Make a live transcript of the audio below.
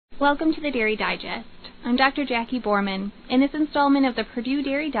Welcome to the Dairy Digest. I'm Dr. Jackie Borman. In this installment of the Purdue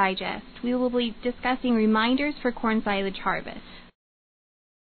Dairy Digest, we will be discussing reminders for corn silage harvest.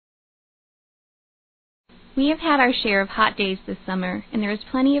 We have had our share of hot days this summer, and there is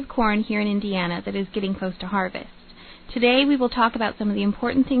plenty of corn here in Indiana that is getting close to harvest. Today we will talk about some of the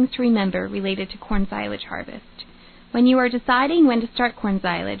important things to remember related to corn silage harvest. When you are deciding when to start corn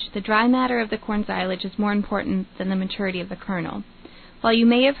silage, the dry matter of the corn silage is more important than the maturity of the kernel. While you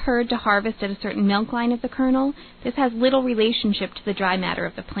may have heard to harvest at a certain milk line of the kernel, this has little relationship to the dry matter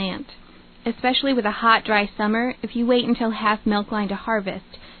of the plant. Especially with a hot, dry summer, if you wait until half milk line to harvest,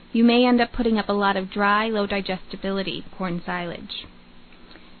 you may end up putting up a lot of dry, low digestibility corn silage.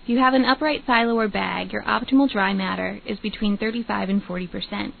 If you have an upright silo or bag, your optimal dry matter is between 35 and 40%.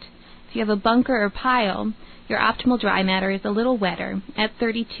 If you have a bunker or pile, your optimal dry matter is a little wetter at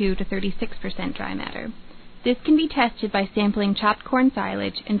 32 to 36% dry matter. This can be tested by sampling chopped corn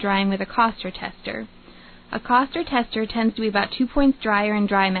silage and drying with a coster tester. A coster tester tends to be about 2 points drier in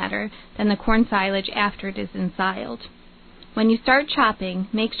dry matter than the corn silage after it is ensiled. When you start chopping,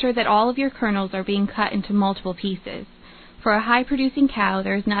 make sure that all of your kernels are being cut into multiple pieces. For a high-producing cow,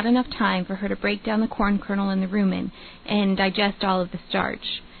 there is not enough time for her to break down the corn kernel in the rumen and digest all of the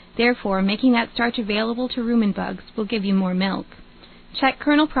starch. Therefore, making that starch available to rumen bugs will give you more milk. Check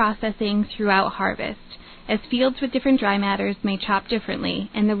kernel processing throughout harvest, as fields with different dry matters may chop differently,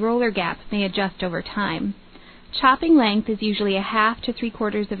 and the roller gap may adjust over time. Chopping length is usually 1/2 to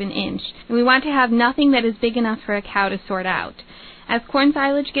 3/4 of an inch, and we want to have nothing that is big enough for a cow to sort out. As corn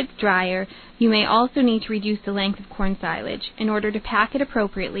silage gets drier, you may also need to reduce the length of corn silage in order to pack it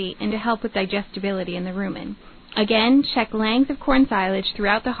appropriately and to help with digestibility in the rumen. Again, check length of corn silage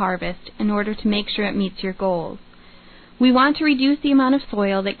throughout the harvest in order to make sure it meets your goals. We want to reduce the amount of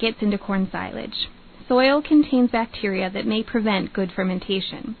soil that gets into corn silage. Soil contains bacteria that may prevent good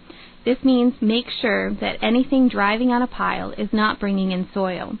fermentation. This means make sure that anything driving on a pile is not bringing in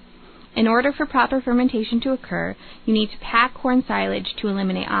soil. In order for proper fermentation to occur, you need to pack corn silage to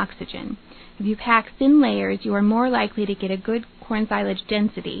eliminate oxygen. If you pack thin layers, you are more likely to get a good corn silage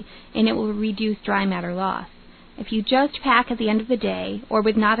density, and it will reduce dry matter loss. If you just pack at the end of the day, or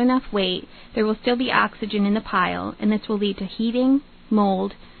with not enough weight, there will still be oxygen in the pile, and this will lead to heating,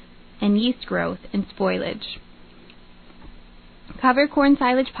 mold, and yeast growth and spoilage. Cover corn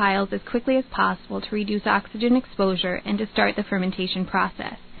silage piles as quickly as possible to reduce oxygen exposure and to start the fermentation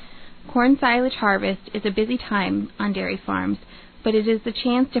process. Corn silage harvest is a busy time on dairy farms, but it is the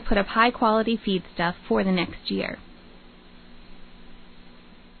chance to put up high-quality feedstuff for the next year.